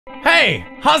Hey,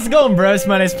 how's it going, bros?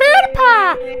 My name's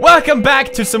PewDiePie. Welcome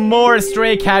back to some more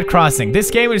Stray Cat Crossing. This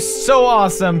game is so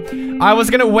awesome. I was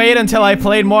gonna wait until I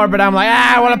played more, but I'm like,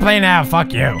 I wanna play now.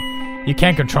 Fuck you. You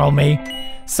can't control me.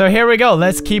 So here we go.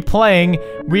 Let's keep playing.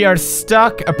 We are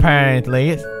stuck,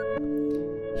 apparently.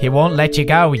 He won't let you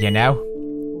go, you know.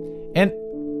 And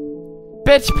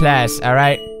bitch plus,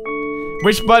 alright.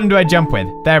 Which button do I jump with?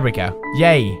 There we go.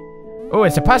 Yay. Oh,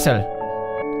 it's a puzzle.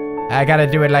 I gotta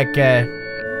do it like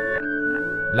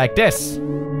this.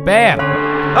 Bam.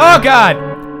 Oh god!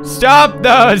 Stop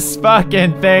those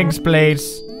fucking things,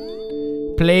 please.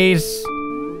 Please.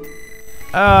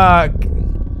 Oh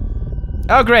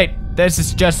great. This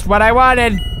is just what I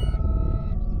wanted.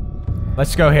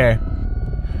 Let's go here.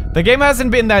 The game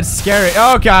hasn't been that scary.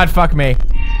 Oh god, fuck me.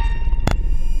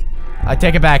 I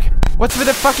take it back. What's with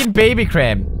the fucking baby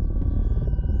crib?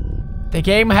 The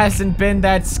game hasn't been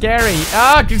that scary.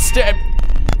 Oh,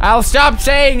 I'll stop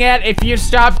saying it if you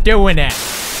stop doing it.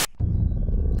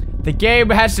 The game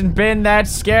hasn't been that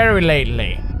scary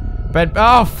lately. But,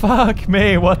 oh, fuck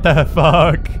me. What the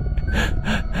fuck?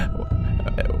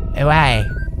 Why?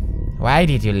 Why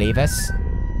did you leave us?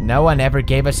 No one ever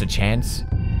gave us a chance.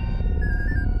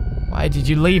 Why did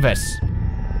you leave us?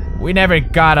 We never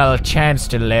got a chance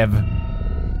to live.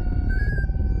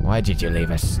 Why did you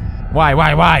leave us?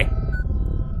 Why?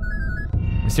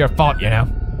 It's your fault, you know.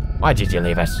 Why did you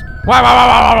leave us? Why?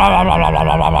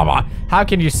 How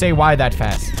can you say why that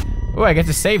fast? Oh, I get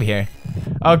to save here.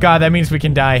 Oh god, that means we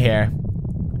can die here.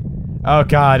 Oh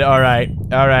god, alright.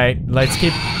 Alright, let's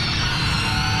keep...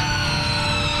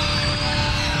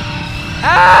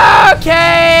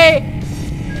 Okay!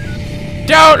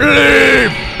 Don't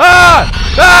leave!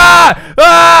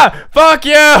 Fuck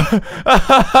you!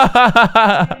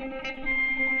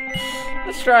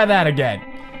 Let's try that again.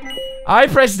 I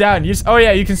press down. Oh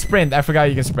yeah, you can sprint. I forgot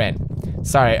you can sprint.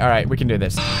 Sorry. All right, we can do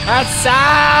this. That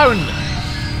sound.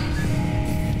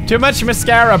 Too much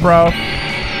mascara, bro.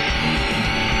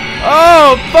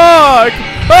 Oh fuck!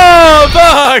 Oh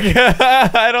fuck!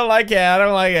 I don't like it. I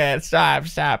don't like it. Stop.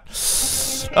 Stop.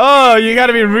 Oh, you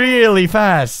gotta be really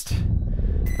fast.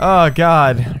 Oh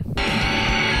god.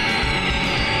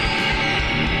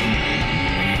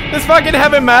 This fucking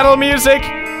heavy metal music.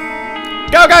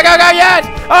 Go, yes!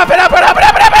 Open up!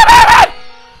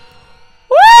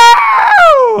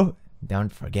 Woo!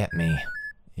 Don't forget me.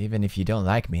 Even if you don't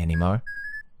like me anymore.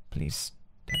 Please,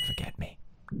 don't forget me.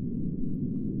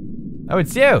 Oh,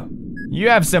 it's you! You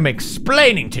have some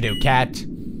explaining to do, cat.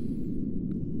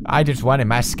 I just wanted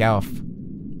my scarf.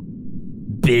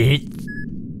 Bitch.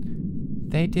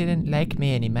 They didn't like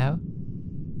me anymore.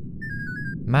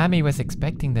 Mommy was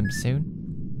expecting them soon.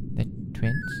 The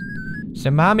twins. So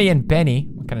Mommy and Benny,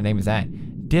 what kind of name is that,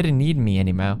 didn't need me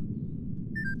anymore.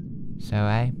 So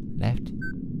I left.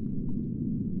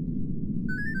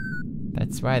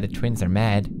 That's why the twins are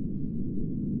mad.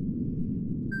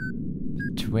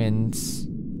 The twins,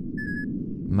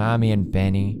 Mommy and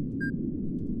Benny,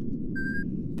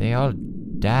 they all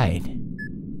died.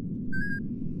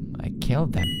 I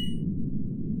killed them.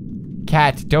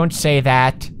 Cat, don't say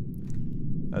that.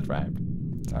 That's right.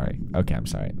 Sorry. Okay, I'm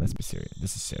sorry. Let's be serious.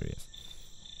 This is serious.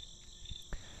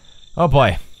 Oh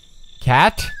boy.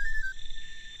 Cat?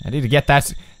 I need to get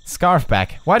that scarf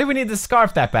back. Why do we need the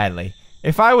scarf that badly?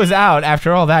 If I was out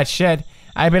after all that shit,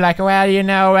 I'd be like, well, you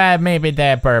know, maybe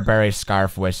the Burberry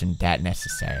scarf wasn't that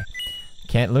necessary.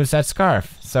 Can't lose that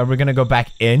scarf. So we're gonna go back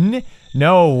in?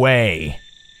 No way.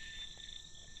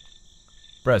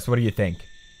 Bros, what do you think?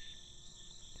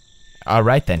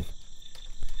 Alright then.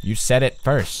 You said it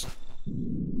first.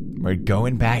 We're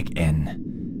going back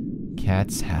in.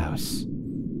 Cat's house.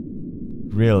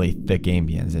 Really thick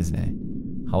ambience, isn't it?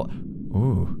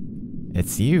 Ooh,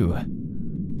 it's you.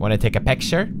 Want to take a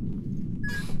picture?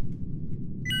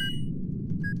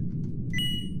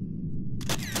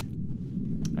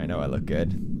 I know I look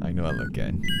good. I know I look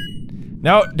good.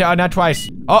 No, not twice.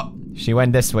 Oh, she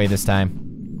went this way this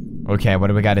time. Okay, what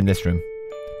do we got in this room?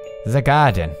 There's a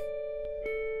garden.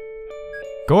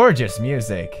 Gorgeous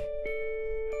music.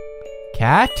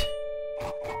 Cat?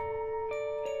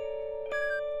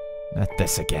 Not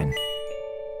this again.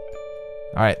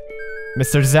 Alright.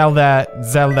 Mr. Zelda.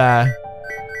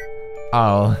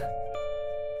 Oh.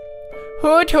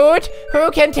 Hoot hoot!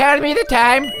 Who can tell me the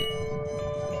time?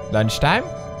 Lunchtime?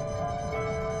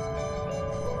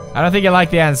 I don't think you like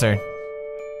the answer.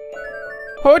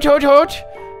 Hoot hoot hoot!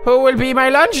 Who will be my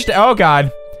lunch? Oh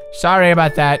god. Sorry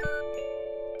about that.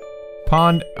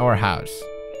 Pond or house?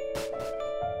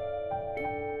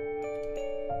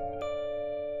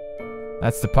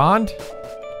 That's the pond?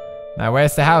 Now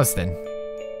where's the house then?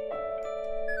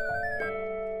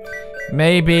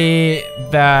 Maybe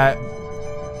the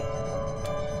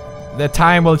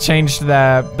time will change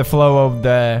the flow of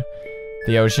the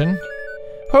ocean.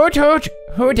 Hoot hoot!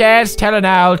 Who dares tell an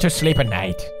owl to sleep at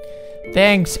night?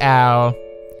 Thanks, owl.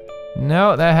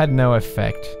 No, that had no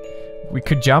effect. We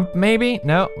could jump, maybe?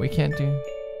 No, we can't do.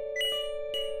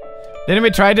 Didn't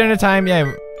we try dinner time?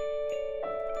 Yeah.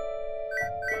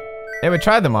 Yeah, we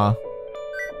tried them all.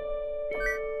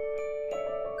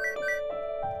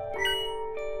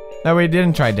 No, we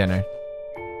didn't try dinner.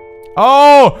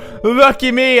 Oh,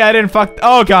 lucky me! I didn't fuck.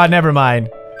 Oh god, never mind.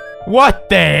 What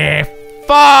the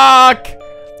fuck?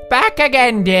 Back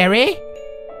again, dearie.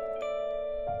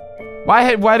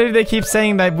 Why did they keep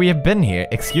saying that we have been here?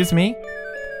 Excuse me?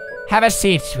 Have a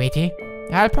seat, sweetie.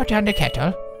 I'll put on the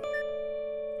kettle.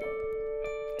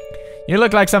 You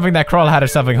look like something that Kroll had or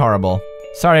something horrible.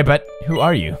 Sorry, but who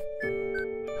are you?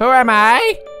 Who am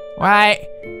I? Why,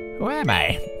 who am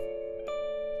I?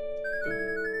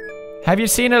 Have you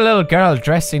seen a little girl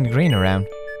dressed in green around?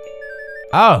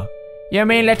 Oh, you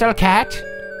mean little cat?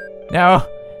 No,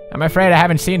 I'm afraid I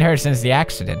haven't seen her since the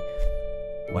accident.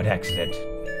 What accident?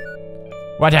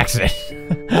 What accident?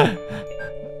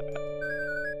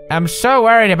 I'm so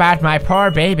worried about my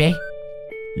poor baby.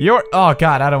 Oh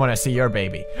god, I don't want to see your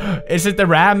baby. Is it the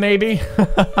ram, maybe?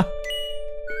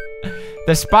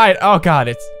 The spider, oh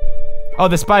god, oh,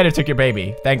 the spider took your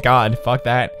baby. Thank god, fuck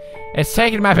that. It's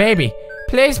taking my baby.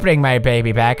 Please bring my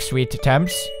baby back, sweet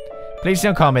Tums. Please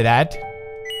don't call me that.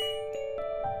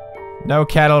 No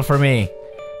kettle for me.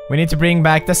 We need to bring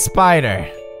back the spider.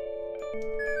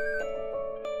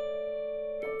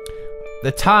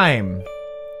 The time.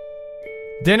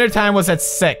 Dinner time was at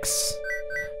 6.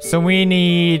 So we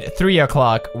need 3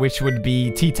 o'clock, which would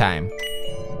be tea time.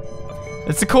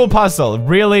 It's a cool puzzle.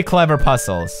 Really clever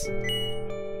puzzles.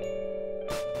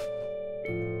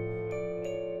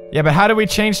 Yeah, but how do we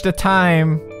change the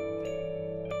time?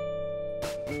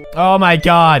 Oh my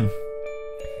god.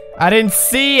 I didn't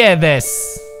see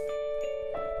this.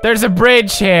 There's a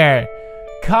bridge here.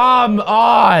 Come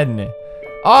on.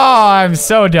 Oh, I'm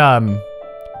so dumb.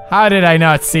 How did I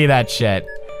not see that shit?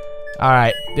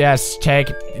 Alright, yes, take.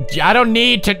 I don't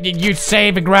need to. You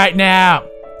saving right now.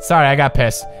 Sorry, I got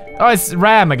pissed. Oh, it's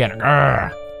Ram again.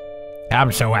 Urgh.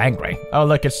 I'm so angry. Oh,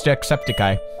 look, it's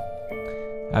Jacksepticeye.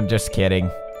 I'm just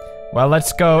kidding. Well,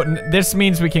 let's go. This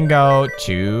means we can go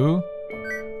to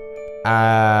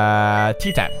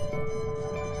tea time.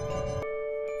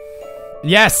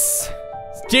 Yes!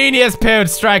 Genius Pewd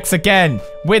strikes again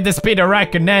with the speed of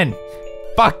reckoning.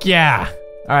 Fuck yeah!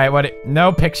 Alright,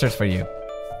 no pictures for you.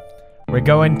 We're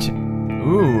going to.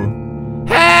 Ooh.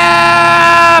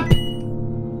 Help!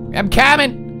 I'm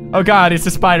coming! Oh god, it's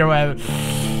a spider web.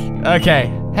 Okay.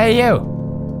 Hey, you.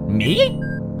 Me?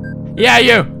 Yeah,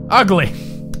 you. Ugly.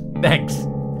 Thanks.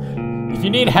 If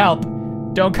you need help,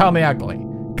 don't call me ugly.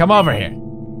 Come over here.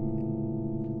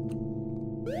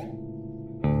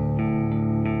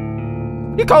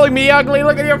 You calling me ugly?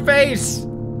 Look at your face.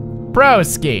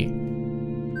 Broski.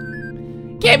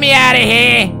 Get me out of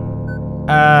here.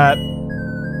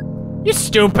 You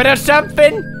stupid or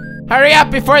something? Hurry up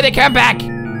before they come back.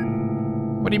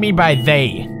 What do you mean by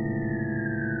they?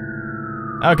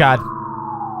 Oh god.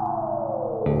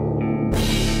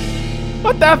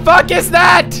 What the fuck is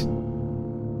that?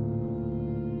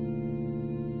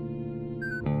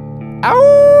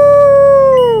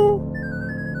 Ow!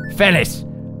 Fellas,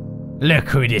 look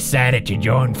who decided to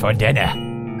join for dinner.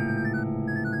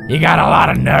 You got a lot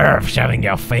of nerve shoving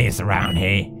your face around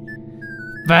here.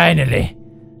 Finally,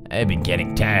 I've been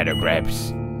getting tired of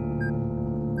grabs.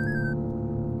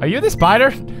 Are you the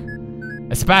spider?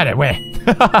 A spider, where?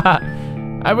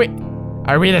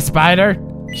 Are we the spider?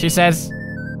 She says.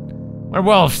 We're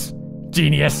wolves.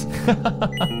 Genius.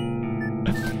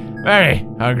 Very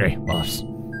hungry wolves.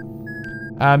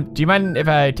 Do you mind if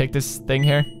I take this thing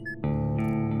here?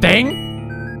 Thing?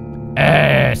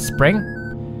 Spring?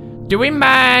 Do we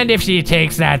mind if she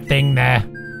takes that thing there?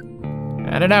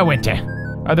 I don't know, Winter.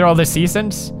 Are there all the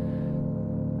seasons?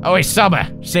 Oh, it's summer.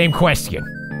 Same question.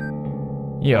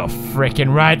 You're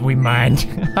freaking right, we mind.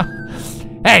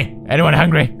 Hey, anyone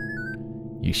hungry?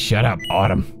 You shut up,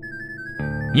 Autumn.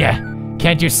 Yeah,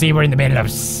 can't you see we're in the middle of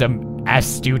some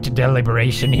astute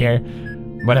deliberation here?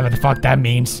 Whatever the fuck that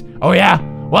means. Oh yeah?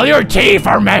 Well, your teeth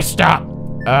are messed up.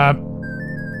 I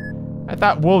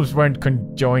thought wolves weren't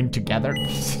conjoined together.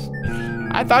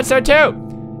 I thought so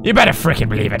too. You better freaking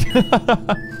believe it.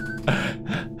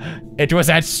 It was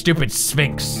that stupid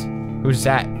Sphinx. Who's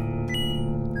that?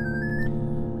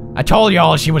 I told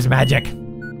y'all she was magic.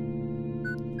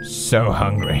 So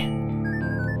hungry.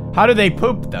 How do they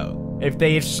poop though? If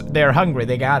they're hungry,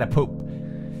 they gotta poop.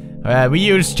 We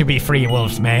used to be free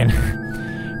wolves, man.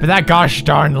 But that gosh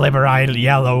darn liver-eyed,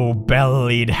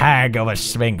 yellow-bellied hag of a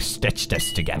sphinx stitched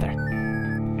us together.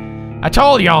 I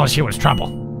told y'all she was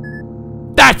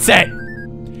trouble. That's it!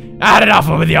 I had enough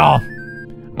with y'all.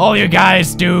 All you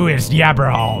guys do is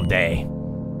yabber all day.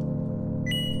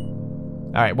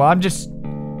 Alright, well, I'm just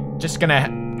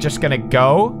gonna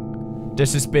go.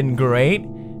 This has been great.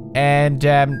 And,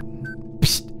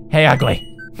 psst, hey, ugly.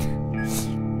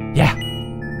 Yeah.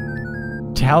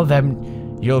 Tell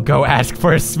them you'll go ask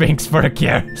for a sphinx for a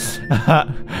cure.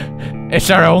 It's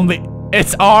our only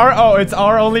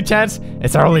chance.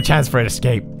 It's our only chance for an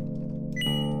escape.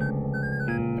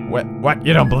 What?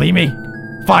 You don't believe me?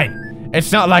 Fine.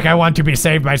 It's not like I want to be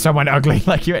saved by someone ugly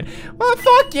like you. Well,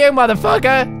 fuck you,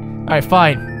 motherfucker. Alright,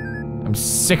 fine. I'm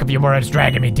sick of you morons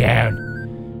dragging me down.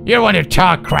 You don't want to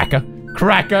talk, cracker.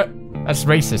 Cracker? That's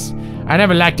racist. I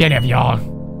never liked any of y'all.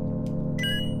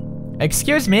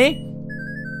 Excuse me?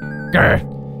 Grr.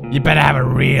 You better have a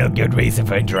real good reason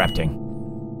for interrupting.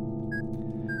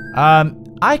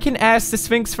 I can ask the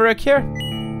Sphinx for a cure.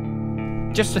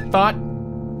 Just a thought.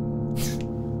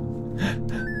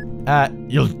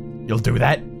 You'll do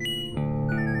that?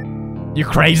 You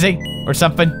crazy? Or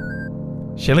something?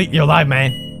 She'll eat you alive,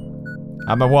 man.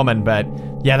 I'm a woman, but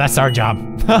yeah, that's our job.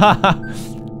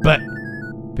 But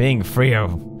being free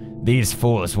of these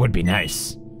fools would be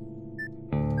nice.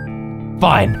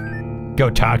 Fine. Go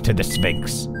talk to the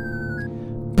Sphinx.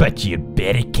 But you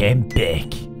better come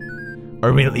back,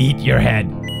 or we'll eat your head.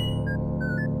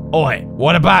 Oi,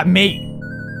 what about me?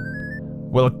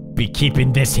 We'll be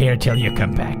keeping this here till you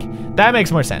come back. That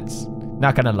makes more sense.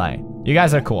 Not gonna lie. You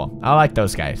guys are cool. I like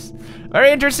those guys.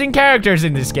 Very interesting characters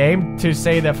in this game, to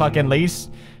say the fucking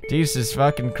least. Jesus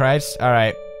fucking Christ.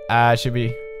 Alright. Should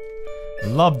be...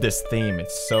 Love this theme.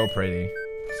 It's so pretty.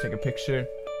 Let's take a picture.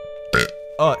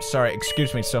 Oh, sorry.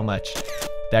 Excuse me so much.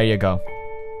 There you go.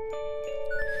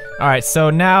 Alright,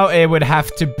 so now it would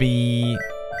have to be...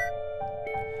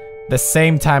 the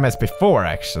same time as before,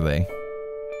 actually.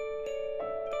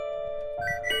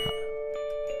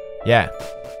 Yeah.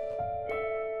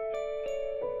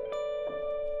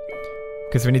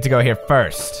 Because we need to go here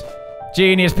first.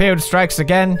 Genius period strikes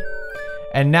again.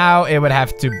 And now it would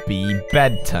have to be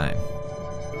bedtime.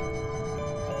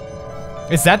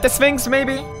 Is that the Sphinx,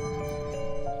 maybe?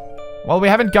 Well, we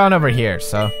haven't gone over here,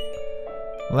 so...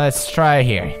 let's try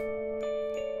here.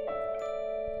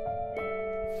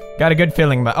 Got a good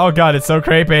feeling, but... oh god, it's so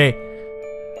creepy.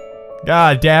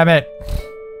 God damn it.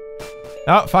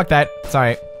 Oh, fuck that.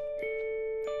 Sorry.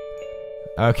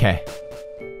 Okay.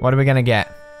 What are we gonna get?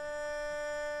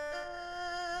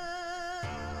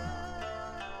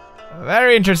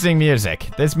 Very interesting music.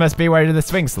 This must be where the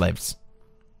Sphinx lives.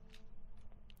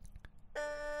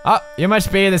 Oh, you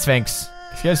must be the Sphinx.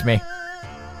 Excuse me.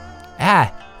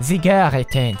 Ah, the girl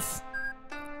returns.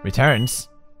 Returns?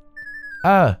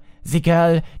 Oh, the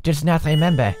girl does not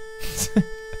remember.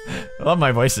 I love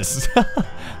my voices.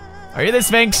 Are you the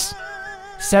Sphinx?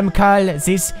 Some call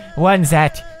this one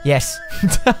that, yes.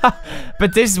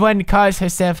 But this one calls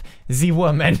herself the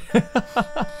woman.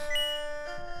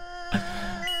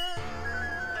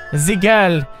 The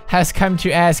girl has come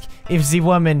to ask if the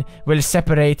woman will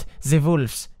separate the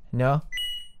wolves. No?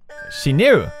 She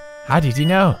knew. How did you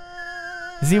know?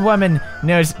 The woman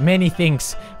knows many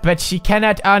things, but she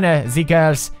cannot honor the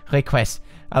girl's request.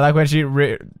 I like when she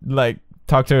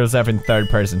talked to herself in third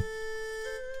person.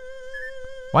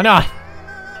 Why not?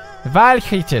 Wild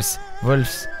creatures,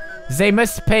 wolves. They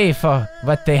must pay for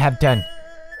what they have done.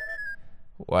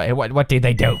 What did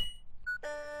they do?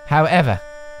 However,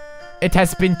 it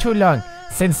has been too long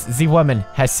since the woman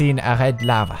has seen a red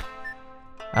lava.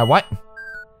 A what?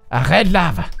 A red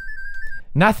lava.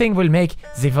 Nothing will make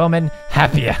the woman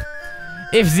happier.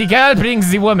 If the girl brings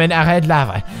the woman a red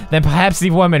lava, then perhaps the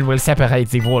woman will separate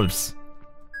the wolves.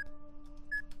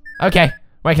 Okay,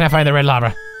 where can I find the red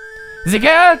lava? The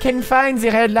girl can find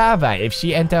the red lava if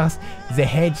she enters the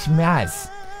hedge maze.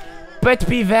 But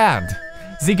be warned,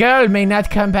 the girl may not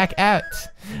come back out.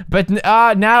 But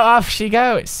now off she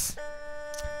goes.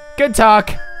 Good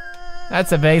talk.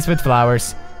 That's a vase with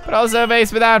flowers, but also a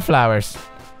vase without flowers.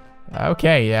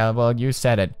 Okay, yeah, well, you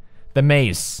said it. The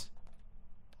maze.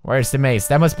 Where's the maze?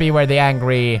 That must be where the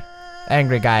angry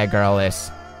guy girl is.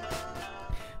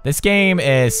 This game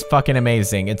is fucking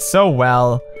amazing. It's so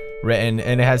well written,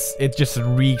 and it just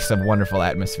reeks of wonderful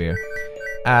atmosphere.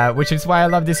 Which is why I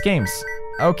love these games.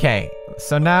 Okay,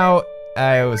 so now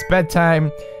it was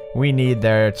bedtime. We need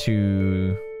there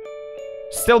to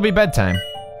still be bedtime.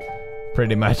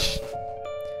 Pretty much.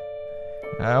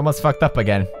 I almost fucked up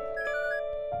again.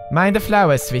 Mind the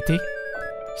flowers, sweetie.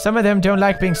 Some of them don't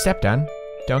like being stepped on.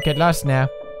 Don't get lost now.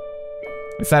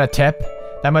 Is that a tip?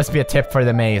 That must be a tip for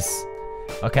the maze.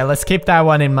 Okay, let's keep that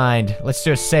one in mind. Let's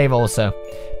do a save also.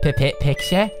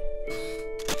 Picture?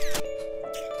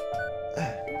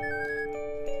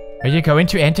 Are you going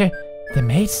to enter the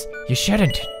maze? You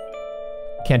shouldn't.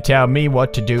 Can't tell me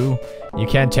what to do. You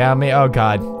can't tell me. Oh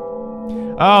god.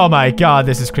 Oh my god,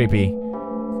 this is creepy.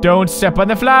 Don't step on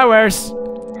the flowers.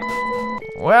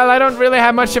 Well, I don't really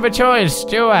have much of a choice,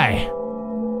 do I?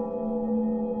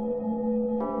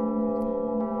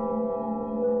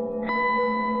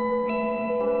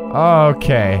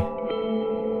 Okay.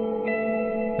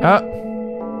 Oh.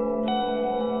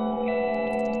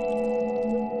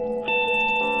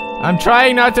 I'm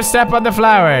trying not to step on the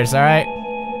flowers, alright?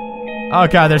 Oh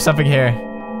god, there's something here.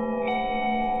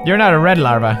 You're not a red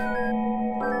larva.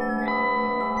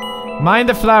 Mind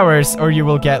the flowers or you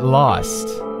will get lost.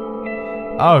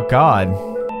 Oh god.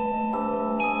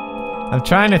 I'm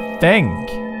trying to think.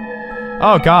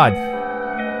 Oh god.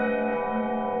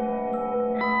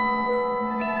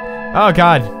 Oh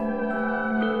god.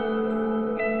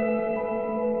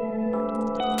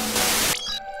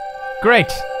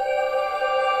 Great.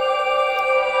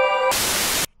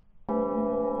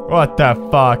 What the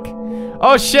fuck?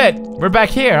 Oh shit! We're back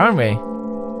here, aren't we?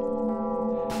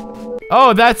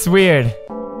 Oh, that's weird.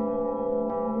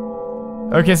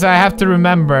 Okay, so I have to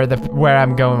remember where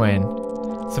I'm going.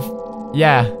 So,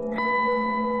 yeah.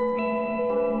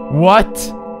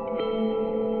 What?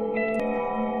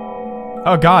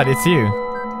 Oh god, it's you.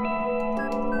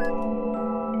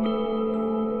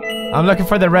 I'm looking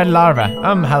for the red larva.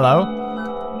 Hello?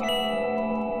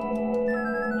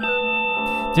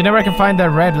 Do you know where I can find the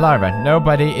red larva?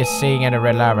 Nobody is seeing any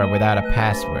red larva without a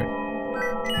password.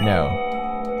 No.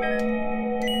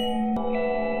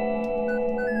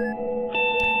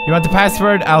 You want the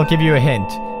password? I'll give you a hint.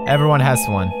 Everyone has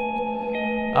one.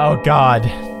 Oh god.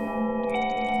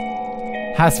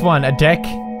 Has one. A deck?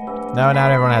 No,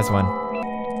 not everyone has one.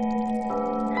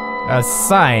 A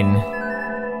sign.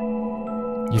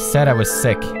 You said I was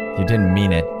sick. You didn't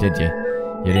mean it, did you?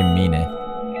 You didn't mean it.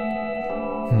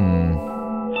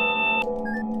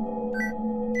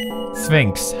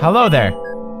 Sphinx. Hello there.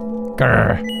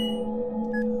 Grr.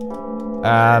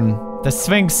 The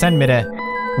Sphinx sent me to...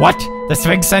 What? The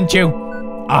Sphinx sent you?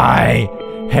 I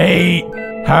hate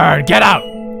her. Get out!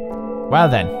 Well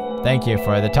then, thank you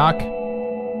for the talk.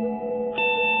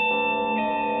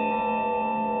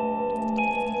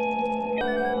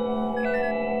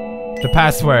 The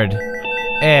password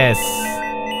is...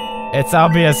 It's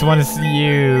obvious once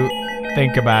you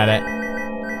think about it.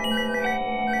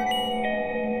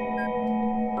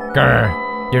 Grr,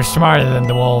 you're smarter than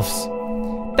the wolves.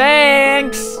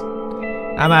 Thanks!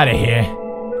 I'm out of here.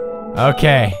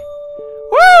 Okay.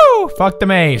 Woo! Fuck the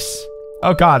maze.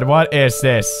 Oh god, what is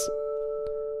this?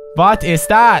 What is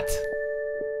that?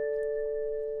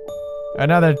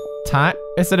 Another time?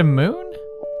 Is it a moon?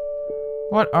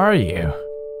 What are you?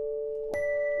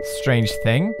 Strange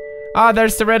thing. Ah,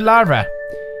 there's the red larva.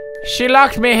 She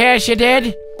locked me here, she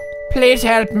did. Please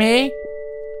help me.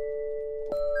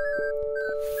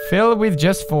 Fill with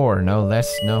just 4, no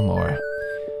less, no more.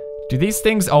 Do these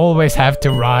things always have to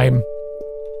rhyme?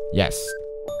 Yes.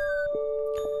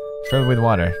 Fill with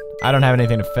water. I don't have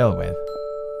anything to fill with.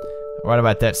 What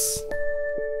about this?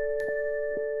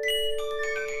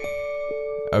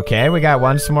 Okay, we got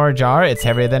one more jar. It's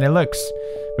heavier than it looks.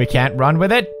 We can't run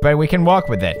with it, but we can walk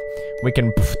with it. We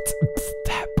can...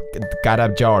 Got a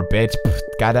jar, bitch.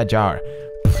 Got a jar.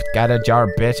 Got a jar,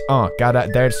 bitch.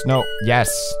 There's no...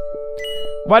 Yes.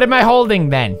 What am I holding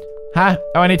then? Huh?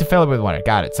 Oh, I need to fill it with water.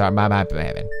 Got it. Sorry, my bad.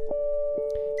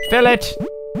 Fill it.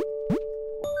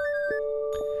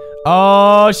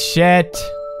 Oh, shit.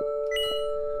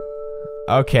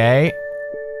 Okay.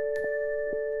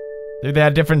 Do they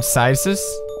have different sizes?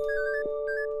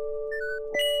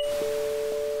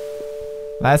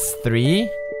 That's 3.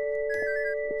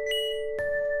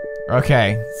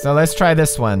 Okay, so let's try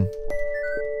this one.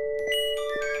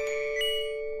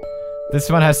 This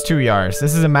one has 2 jars.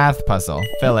 This is a math puzzle.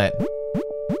 Fill it.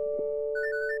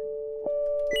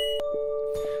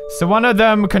 So one of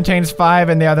them contains 5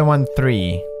 and the other one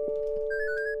 3.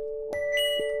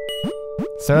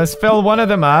 So let's fill one of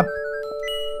them up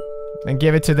and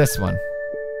give it to this one.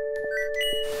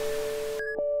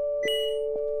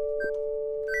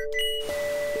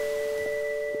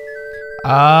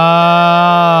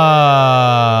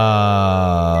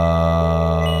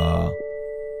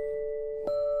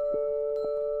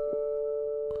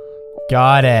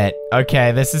 Got it.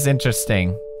 Okay, this is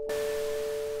interesting.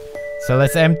 So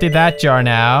let's empty that jar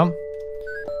now.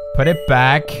 Put it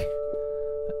back.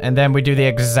 And then we do the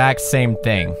exact same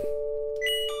thing.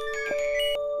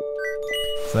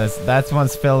 So that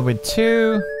one's filled with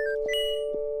 2.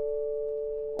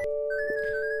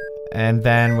 And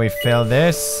then we fill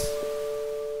this.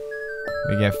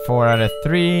 We get 4 out of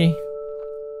 3.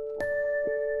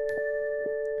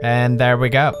 And there we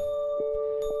go.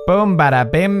 Boom, bada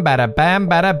bim, bada bam,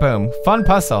 bada boom. Fun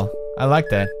puzzle. I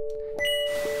liked it.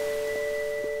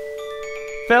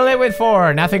 Fill it with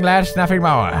 4. Nothing less, nothing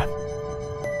more.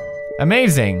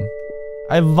 Amazing.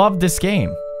 I love this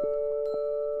game.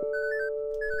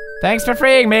 Thanks for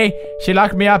freeing me. She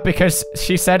locked me up because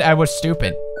she said I was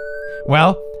stupid.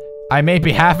 Well, I may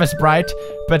be half as bright,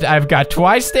 but I've got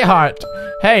twice the heart.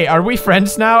 Hey, are we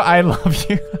friends now? I love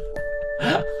you.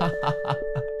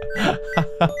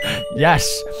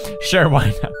 Yes, sure,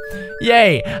 why not?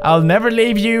 Yay, I'll never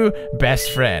leave you,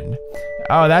 best friend.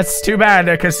 Oh, that's too bad,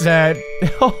 because,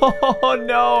 oh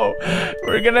no,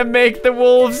 we're gonna make the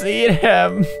wolves eat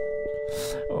him.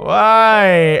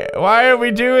 Why? Why are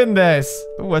we doing this?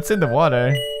 What's in the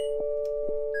water?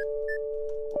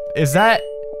 Is that?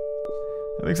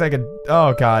 It looks like a,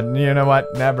 oh god, you know what?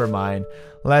 Never mind.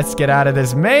 Let's get out of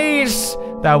this maze.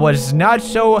 That was not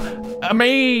so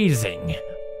amazing.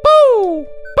 Boo!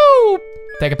 Boo!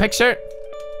 Take a picture.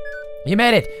 You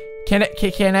made it. Can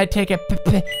I take a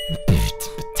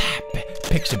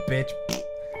picture, bitch?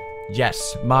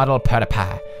 Yes, model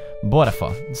PewDiePie.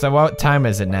 Beautiful. So what time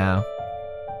is it now?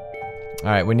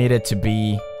 Alright, we need it to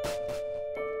be...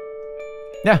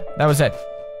 Yeah, that was it.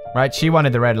 Right, she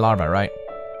wanted the red larva, right?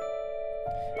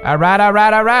 Alright,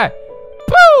 alright, alright.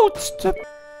 Boots!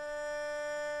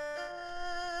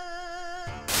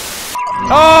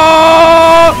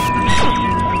 Oh!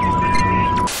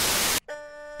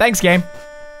 Thanks, game.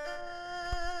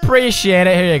 Appreciate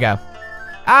it. Here you go.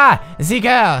 Ah, the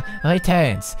girl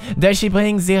returns. Does she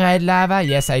bring the red lava?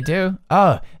 Yes, I do.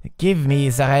 Oh, give me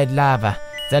the red lava.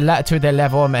 To the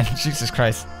left woman. Jesus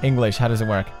Christ. English, how does it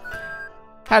work?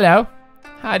 Hello.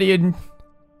 How do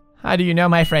you know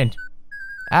my friend?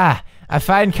 Ah, a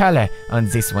fine color on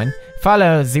this one.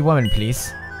 Follow the woman,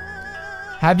 please.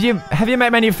 Have you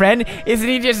met my new friend? Isn't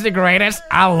he just the greatest?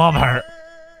 I love her.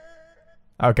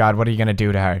 Oh god, what are you gonna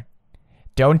do to her?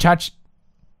 Don't touch...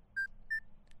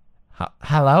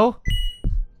 Hello?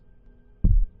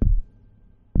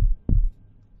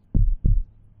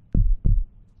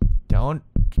 Don't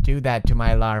do that to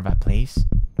my larva, please.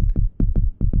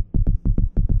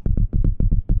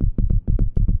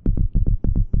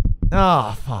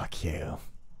 Oh, fuck you.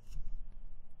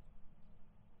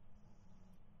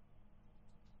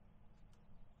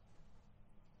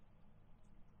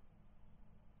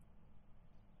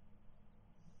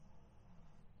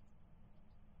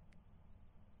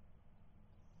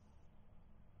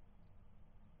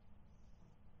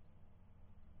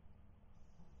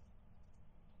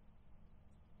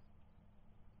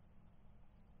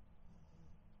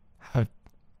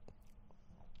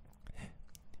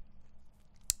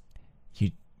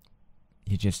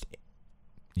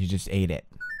 You just ate it.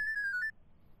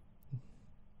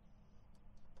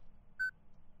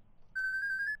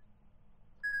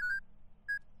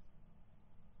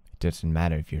 It doesn't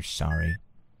matter if you're sorry.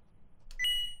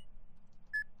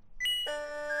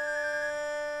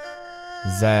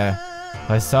 The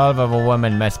resolve of a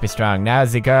woman must be strong. Now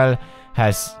the girl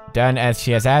has done as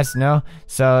she has asked, no?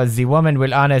 So the woman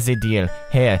will honor the deal.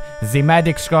 Here, the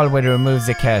magic scroll will remove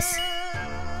the curse.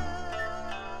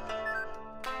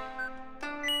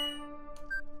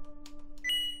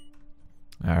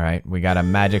 Alright, we got a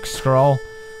magic scroll.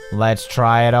 Let's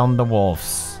try it on the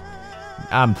wolves.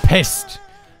 I'm pissed.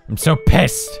 I'm so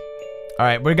pissed.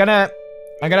 Alright, I'm gonna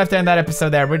have to end that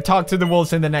episode there. We'll talk to the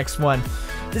wolves in the next one.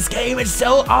 This game is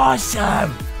so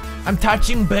awesome. I'm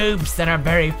touching boobs that are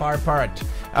very far apart.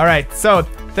 Alright, so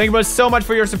thank you so much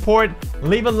for your support.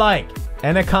 Leave a like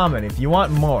and a comment if you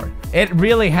want more. It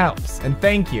really helps. And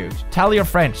thank you. Tell your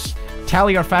friends.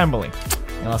 Tell your family.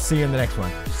 And I'll see you in the next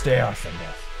one. Stay awesome,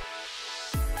 guys.